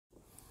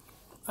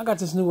I got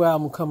this new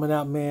album coming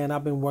out, man.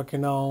 I've been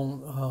working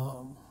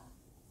on.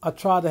 I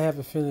tried to have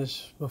it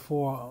finished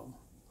before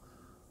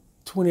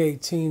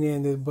 2018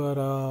 ended, but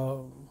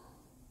don't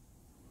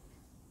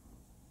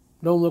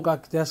look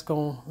like that's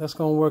gonna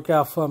work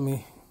out for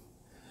me.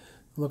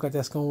 Look like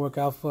that's gonna work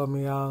out for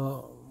me.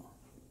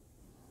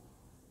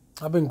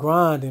 I've been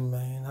grinding,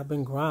 man. I've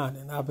been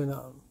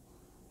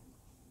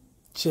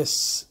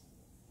just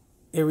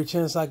every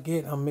chance I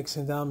get, I'm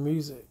mixing down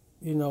music.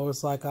 You know,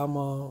 it's like I'm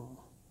on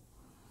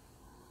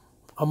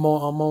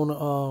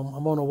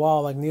a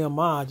wall like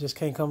Nehemiah. I just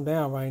can't come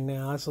down right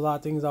now. There's a lot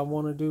of things I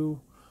want to do,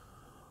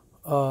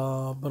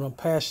 but I'm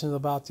passionate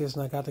about this,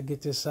 and I got to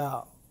get this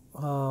out.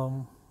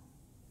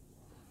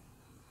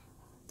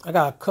 I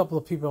got a couple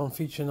of people I'm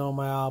featuring on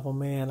my album,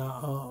 man.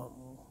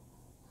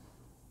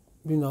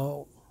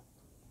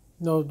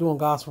 Doing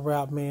gospel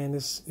rap, man.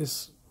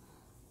 It's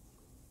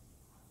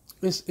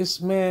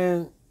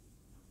man.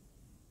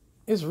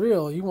 It's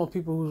real. You want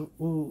people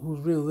who's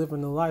really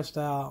living the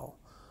lifestyle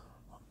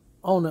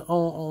on you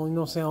know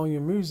what I'm saying, on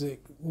your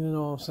music. You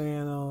know what I'm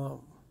saying?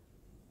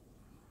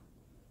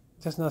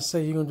 That's not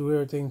say you're gonna do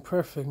everything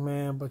perfect,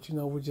 man, but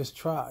we just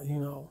try,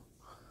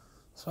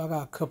 So I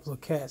got a couple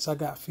of cats I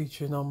got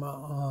featured on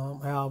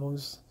my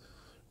albums.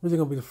 Really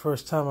gonna be the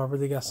first time I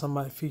really got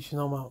somebody featured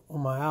on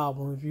my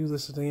album. If you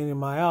listen to any of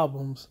my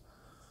albums,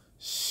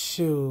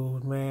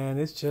 shoot, man,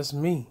 it's just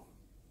me.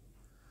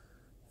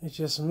 It's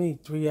just me.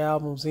 3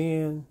 albums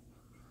in,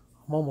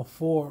 I'm on my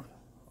 4th.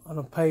 I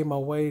done paid my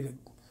way to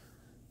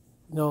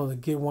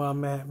get where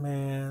I'm at,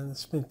 man.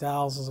 Spent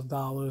thousands of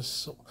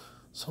dollars,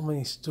 so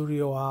many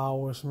studio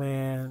hours,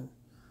 man.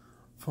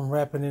 From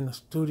rapping in the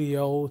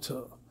studio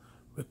to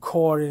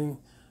recording,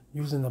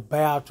 using the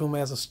bathroom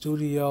as a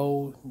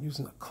studio,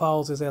 using the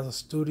closets as a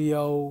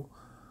studio,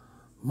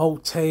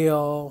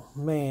 motel,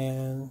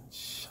 man.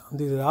 I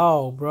did it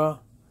all, bruh.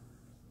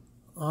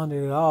 I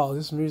did it all.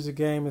 This music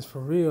game is for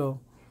real.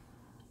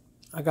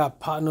 I got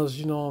partners,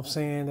 you know what I'm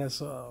saying,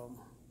 that's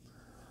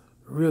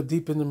real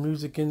deep in the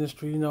music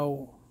industry,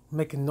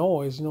 making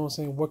noise, you know what I'm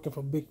saying, working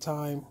for big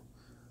time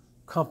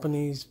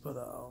companies, but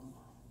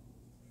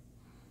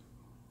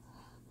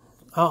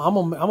I'm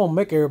gonna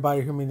make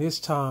everybody hear me this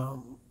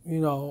time.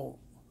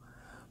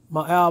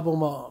 My album,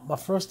 my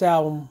first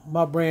album,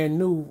 my brand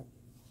new,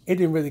 it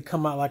didn't really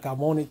come out like I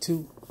wanted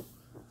to.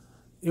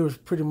 It was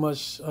pretty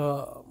much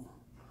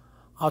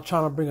I was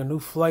trying to bring a new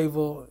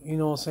flavor, you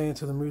know what I'm saying,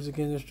 to the music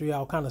industry. I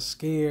was kind of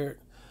scared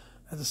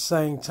at the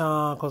same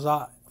time because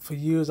for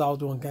years I was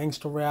doing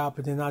gangster rap,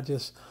 and then I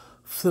just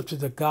flipped to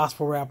the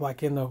gospel rap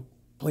like in the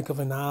blink of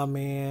an eye,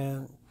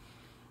 man.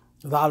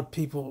 A lot of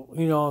people,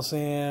 you know what I'm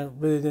saying,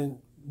 really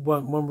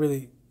wasn't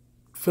really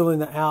feeling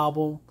the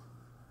album,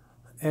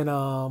 and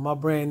my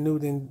brand new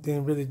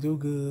didn't really do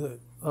good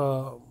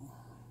to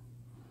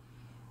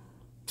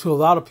a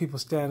lot of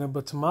people's standard,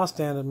 but to my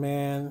standard,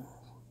 man,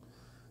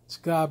 to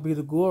God be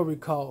the glory,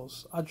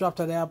 cause I dropped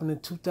that album in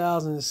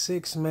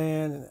 2006,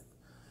 man, and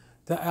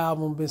that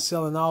album been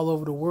selling all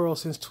over the world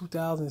since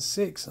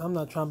 2006. I'm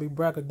not trying to be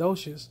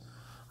braggadocious.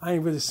 I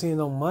ain't really seeing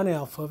no money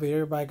off of it.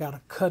 Everybody got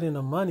a cut in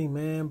the money,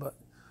 man, but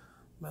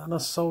man, I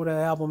done sold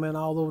that album, man,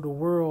 all over the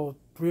world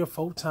 3 or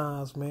 4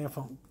 times, man,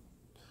 from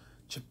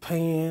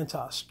Japan to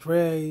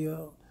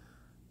Australia,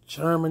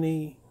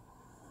 Germany,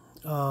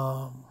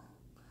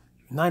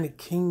 United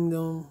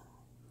Kingdom,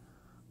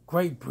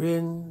 Great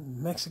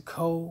Britain,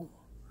 Mexico,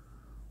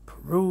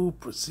 Peru,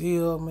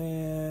 Brazil,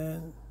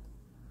 man,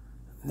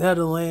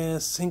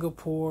 Netherlands,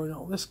 Singapore, the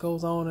list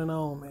goes on and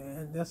on,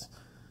 man. That's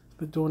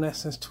been doing that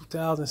since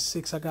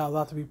 2006. I got a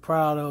lot to be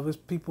proud of. It's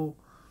people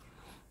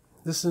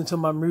listening to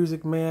my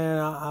music, man.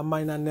 I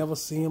might not never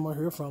see them or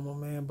hear from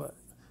them, man, but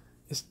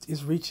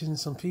it's reaching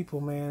some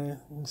people, man.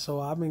 And so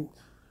I've been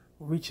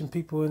reaching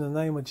people in the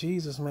name of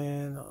Jesus,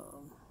 man,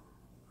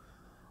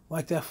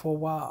 like that for a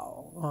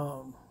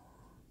while.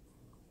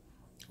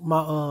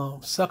 My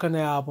second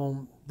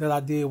album that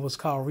I did was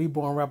called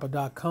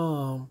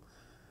RebornRapper.com.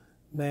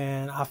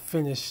 Man, I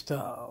finished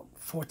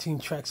 14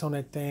 tracks on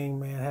that thing,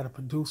 man. I had a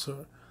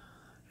producer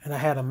and I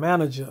had a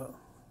manager.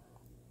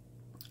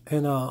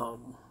 And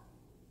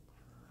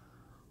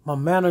my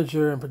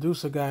manager and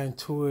producer got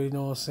into it, you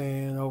know what I'm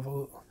saying,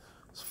 over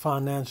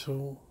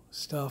financial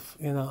stuff.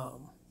 And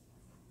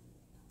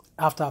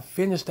after I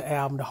finished the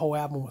album, the whole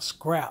album was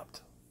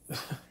scrapped.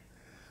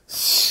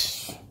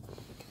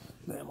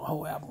 Man, my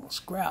whole album was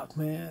scrapped,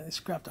 man. They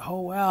scrapped the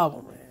whole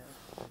album, man.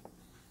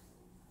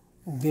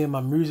 And then my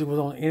music was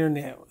on the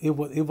internet. It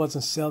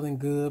wasn't selling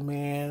good,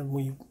 man.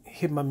 When you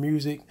hit my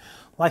music,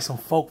 like some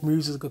folk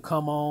music could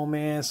come on,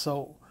 man.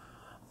 So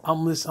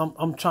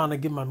I'm trying to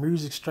get my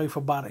music straight for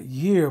about a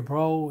year,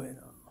 bro. And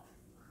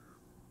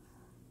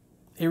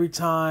every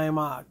time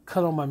I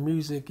cut on my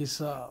music,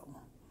 it's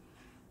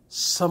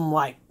some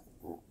like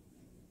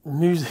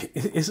music.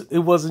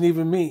 It wasn't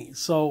even me.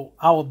 So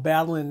I was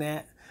battling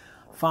that.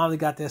 Finally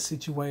got that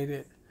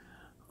situated.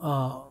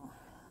 I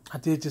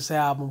did this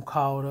album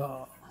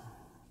called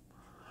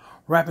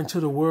Rapping to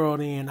the World,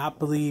 and I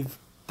believe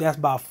that's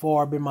by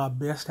far been my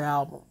best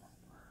album.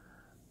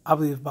 I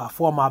believe by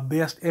far my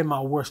best and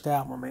my worst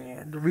album,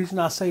 man. The reason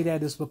I say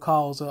that is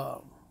because,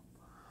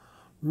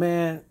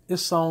 man,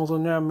 there's songs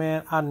on there,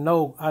 man, I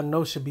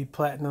know should be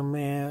platinum,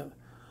 man.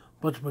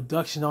 But the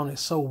production on it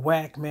so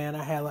whack, man.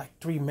 I had like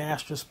 3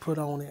 masters put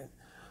on it.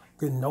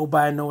 Didn't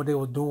nobody know what they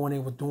were doing. They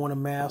were doing the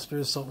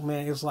masters. So,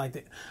 man, it was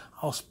like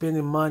I was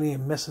spending money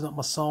and messing up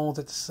my songs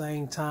at the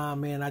same time,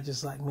 man. I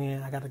just like,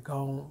 man, I got to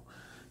go and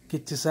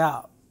get this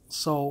out.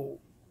 So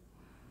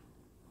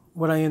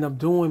what I ended up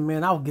doing,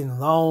 man, I was getting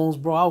loans,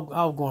 bro.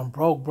 I was going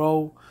broke,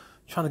 bro.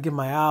 Trying to get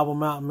my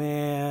album out,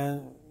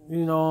 man.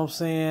 You know what I'm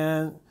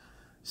saying?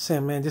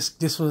 Saying, man,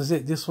 this one's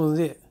it. This one's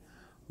it.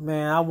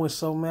 Man, I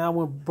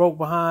went broke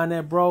behind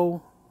that,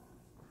 bro.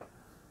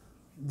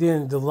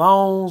 Then the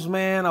loans,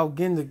 man, I was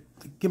getting to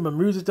get my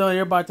music done.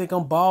 Everybody think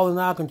I'm balling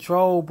out of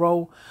control,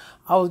 bro.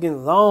 I was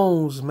getting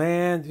loans,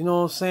 man. You know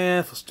what I'm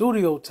saying? For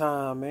studio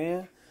time,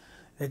 man.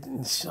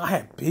 And I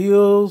had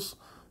bills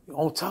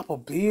on top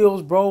of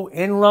bills, bro,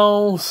 and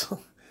loans.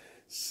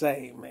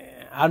 Say,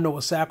 man, I know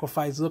what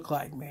sacrifice look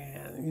like,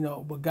 man. You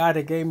know, but God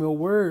that gave me a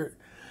word.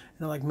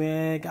 And I'm like,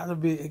 man, it got to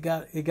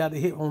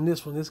hit on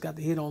this one. This got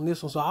to hit on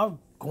this one. So I was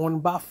going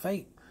by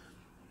faith.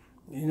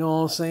 You know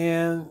what I'm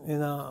saying?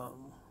 And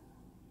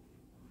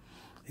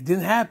it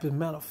didn't happen.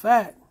 Matter of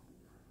fact,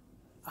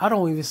 I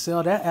don't even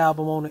sell that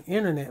album on the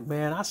internet,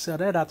 man. I sell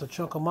that out the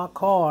trunk of my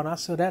car, and I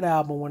sell that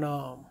album when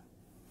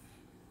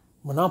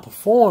I'm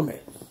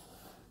performing.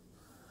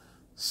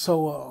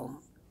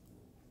 So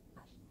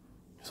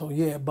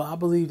yeah, but I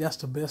believe that's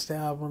the best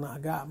album I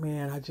got,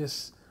 man. I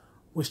just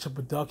wish the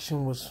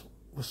production was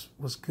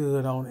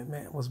good on it,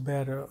 man. It was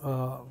better.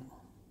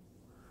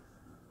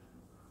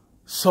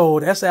 So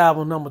that's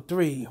album number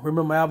 3.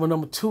 Remember, album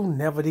number 2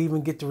 never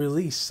even get to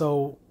release.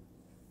 So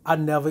I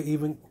never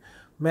even,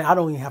 man, I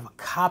don't even have a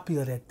copy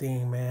of that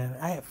thing, man.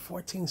 I had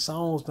 14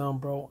 songs done,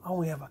 bro. I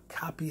only have a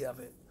copy of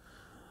it.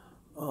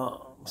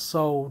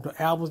 So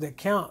the albums that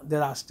count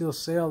that I still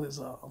sell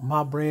is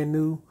My Brand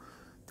New.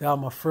 That was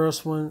my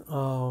first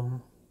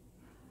one.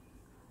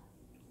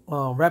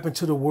 Rapping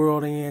to the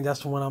World End.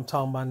 That's the one I'm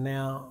talking about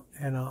now.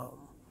 And the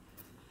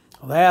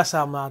last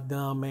album I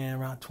done, man,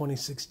 around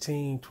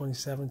 2016,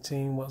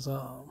 2017 was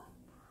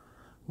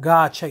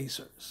God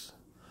Chasers.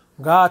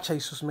 God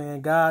Chasers,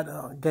 man.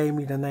 God gave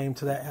me the name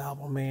to that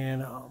album,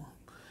 man.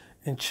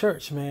 In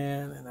church,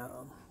 man, and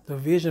the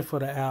vision for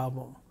the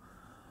album.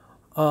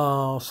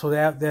 So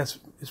that's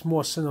it's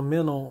more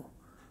sentimental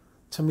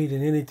to me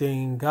than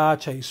anything. God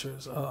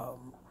Chasers. The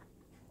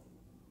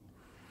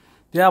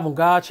album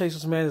God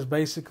Chasers, man, is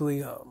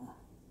basically an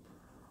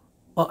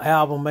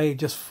album made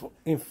just for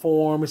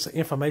inform. It's an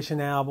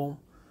information album.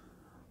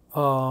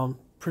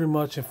 Pretty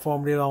much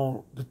informative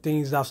on the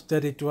things I've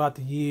studied throughout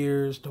the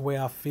years, the way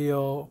I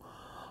feel.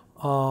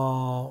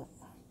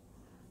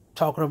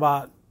 Talking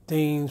about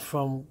things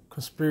from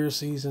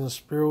conspiracies in the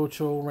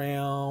spiritual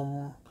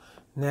realm,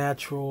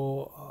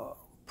 natural,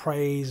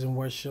 praise and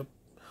worship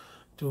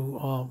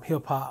through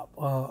hip hop.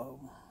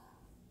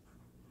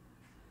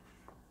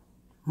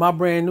 My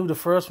Brand New, the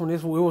first one,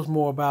 it was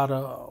more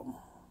about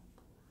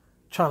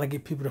trying to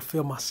get people to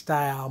feel my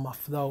style, my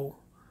flow.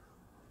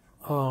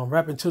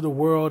 Rapping to the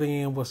World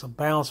End was a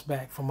bounce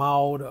back from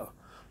all the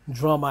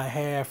drum I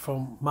had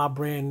from My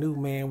Brand New,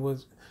 man,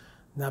 was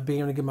not being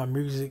able to get my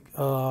music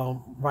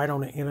right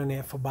on the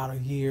internet for about a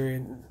year.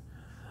 And,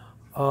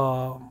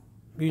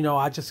 you know,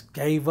 I just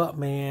gave up,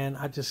 man.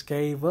 I just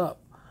gave up.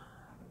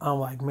 I'm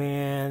like,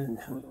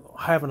 man,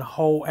 having a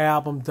whole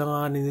album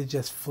done and it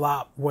just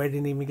flopped where it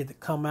didn't even get to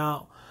come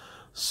out.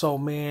 So,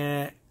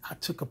 man, I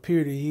took a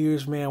period of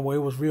years, man, where it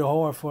was real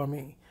hard for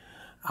me.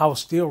 I was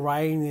still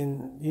writing,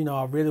 and you know,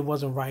 I really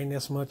wasn't writing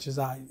as much as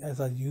I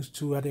used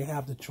to. I didn't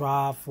have the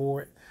drive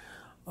for it.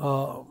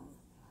 So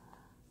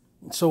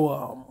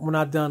when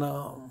I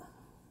done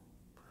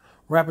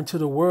Rapping to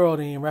the World,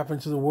 and Rapping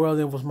to the World,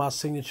 it was my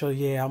signature.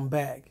 Yeah, I'm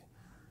back.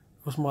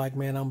 It was like,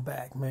 man, I'm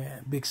back,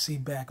 man. Big C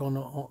back on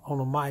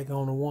the mic,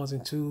 on the ones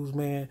and twos,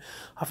 man.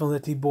 I finna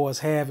let these boys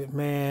have it,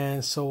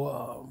 man.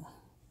 So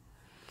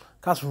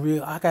got some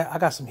real. I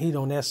got some heat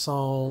on that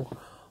song.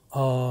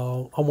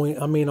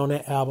 I mean on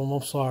that album.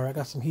 I'm sorry, I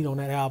got some heat on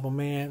that album,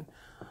 man.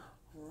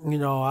 You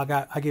know, I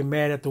get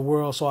mad at the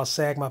world, so I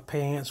sag my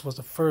pants. Was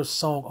the first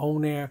song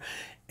on there.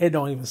 It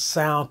don't even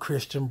sound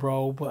Christian,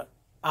 bro, but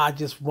I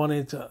just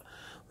wanted to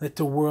let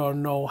the world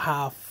know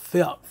how I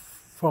felt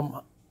from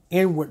an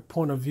inward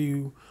point of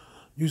view,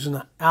 using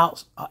an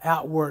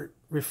outward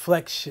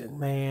reflection,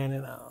 man.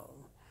 And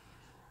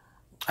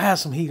I had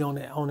some heat on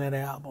that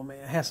album,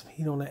 man. I had some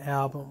heat on that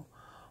album.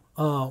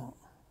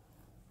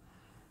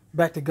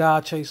 Back to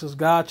God Chasers.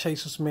 God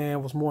Chasers,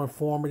 man, was more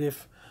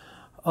informative.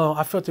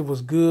 I felt it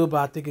was good,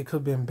 but I think it could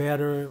have been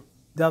better.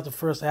 That was the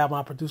first album.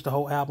 I produced the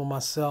whole album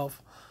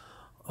myself.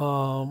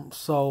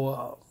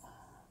 So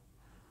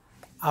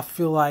I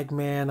feel like,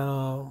 man,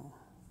 I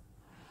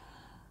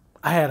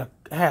had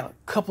a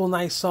couple of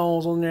nice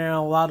songs on there.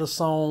 A lot of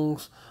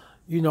songs,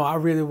 you know, I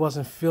really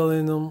wasn't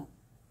feeling them.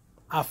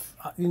 I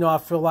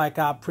feel like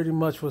I pretty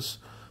much was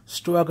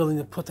struggling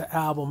to put the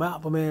album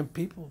out. But man,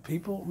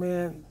 people,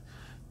 man,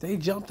 they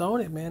jumped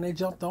on it, man. They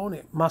jumped on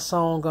it. My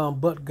song,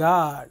 But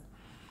God,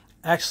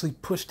 actually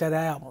pushed that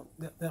album.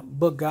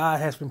 But God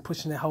has been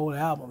pushing that whole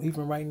album,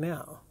 even right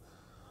now.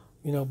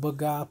 You know, But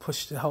God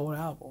pushed the whole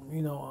album,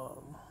 you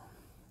know.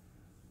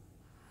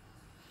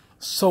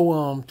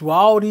 So through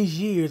all these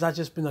years, I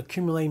just been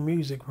accumulating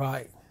music,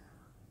 right?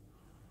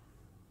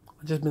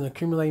 I just been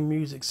accumulating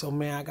music. So,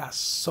 man, I got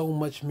so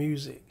much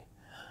music.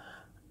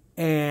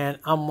 And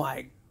I'm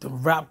like, the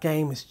rap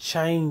game is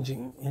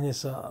changing. And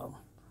it's,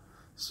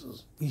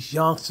 these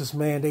youngsters,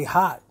 man, they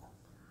hot.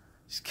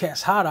 These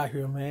cats hot out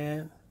here,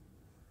 man.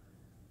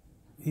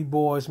 These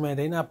boys, man,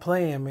 they not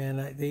playing,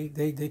 man.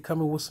 They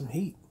coming with some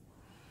heat.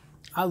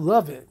 I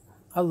love it.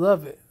 I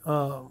love it.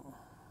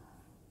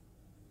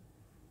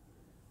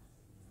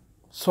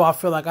 So I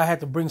feel like I had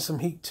to bring some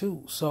heat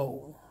too.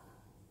 So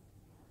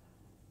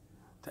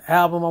the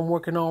album I'm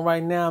working on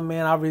right now,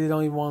 man, I really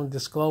don't even want to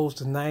disclose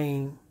the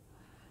name.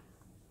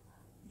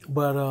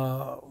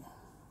 But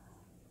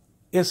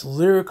it's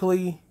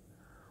lyrically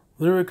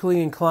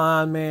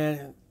inclined,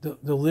 man.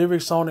 The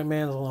lyrics on it,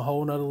 man, is on a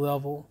whole nother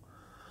level.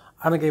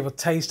 I done gave a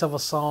taste of a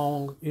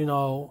song, you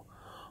know,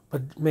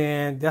 but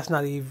man, that's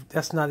not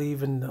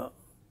even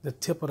the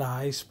tip of the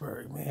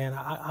iceberg, man.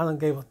 I done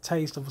gave a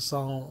taste of a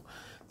song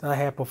that I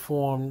had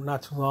performed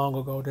not too long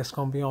ago that's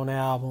gonna be on the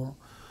album.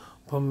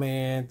 But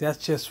man, that's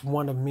just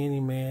one of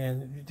many,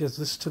 man. You just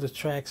listen to the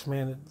tracks,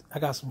 man. I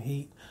got some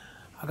heat.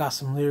 I got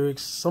some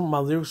lyrics. Some of my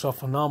lyrics are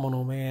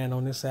phenomenal, man,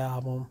 on this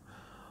album.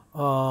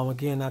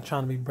 Again, not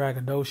trying to be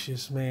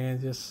braggadocious,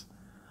 man.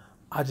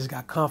 I just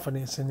got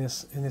confidence in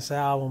this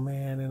album,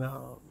 man. And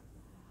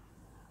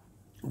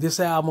this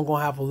album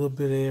gonna have a little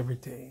bit of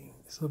everything.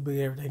 It's a little bit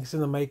of everything. It's in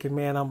the making,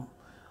 man. I'm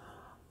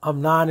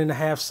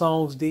 9.5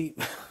 songs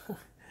deep.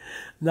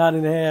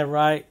 9.5,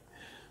 right?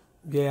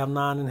 Yeah, I'm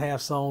 9.5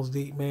 songs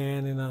deep,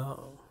 man. And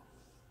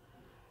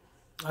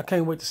I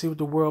can't wait to see what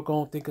the world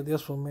gonna think of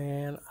this one,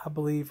 man. I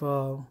believe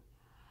the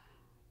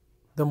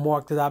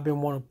mark that I've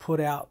been wanting to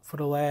put out for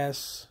the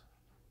last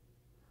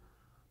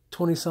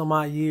 20 some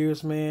odd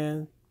years,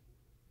 man.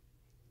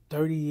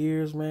 30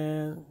 years,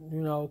 man,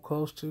 you know,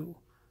 close to.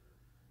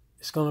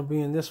 It's going to be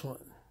in this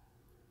one.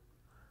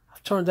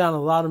 I've turned down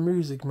a lot of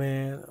music,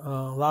 man.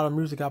 A lot of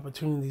music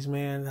opportunities,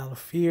 man, out of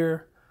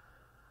fear.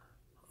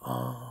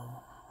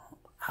 Out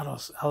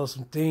of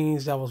some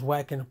things that was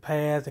whack in the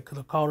past that could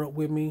have caught up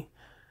with me.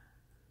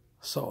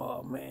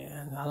 So,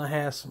 man, I done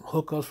had some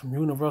hookups from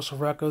Universal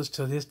Records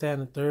to this, that,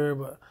 and the third,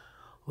 but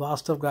a lot of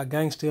stuff got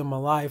gangster in my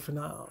life, and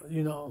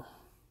you know,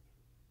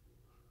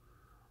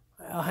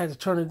 I had to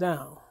turn it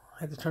down. I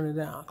had to turn it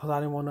down because I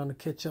didn't want nothing to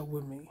catch up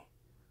with me.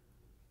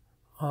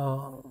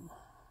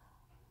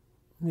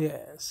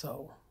 Yeah,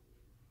 so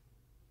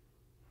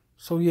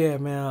yeah,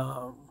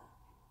 man.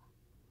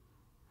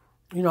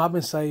 You know, I've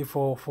been saved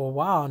for a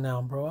while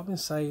now, bro. I've been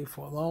saved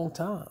for a long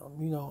time.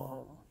 You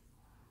know,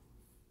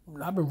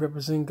 I've been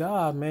representing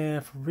God,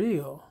 man, for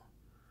real.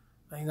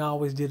 I ain't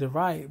always did it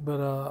right,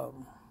 but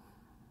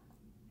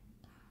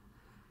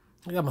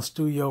I got my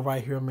studio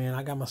right here, man.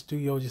 I got my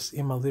studio just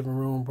in my living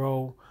room,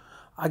 bro.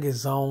 I get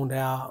zoned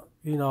out,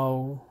 you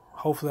know.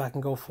 Hopefully I can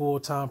go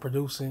full-time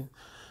producing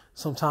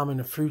sometime in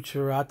the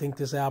future. I think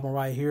this album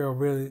right here will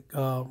really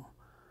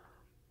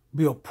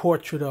be a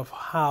portrait of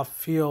how I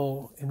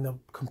feel and the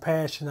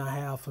compassion I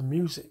have for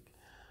music.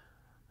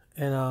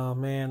 And,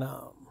 man,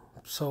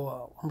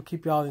 so I'm going to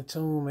keep y'all in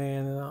tune,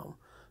 man, and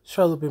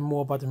share a little bit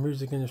more about the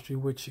music industry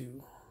with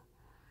you.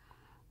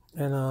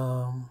 And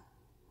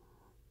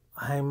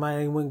I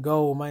ain't went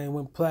gold, I ain't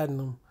went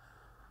platinum,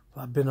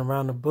 but I've been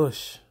around the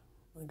bush.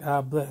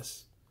 God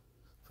bless.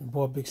 From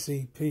boy Big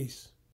C, peace.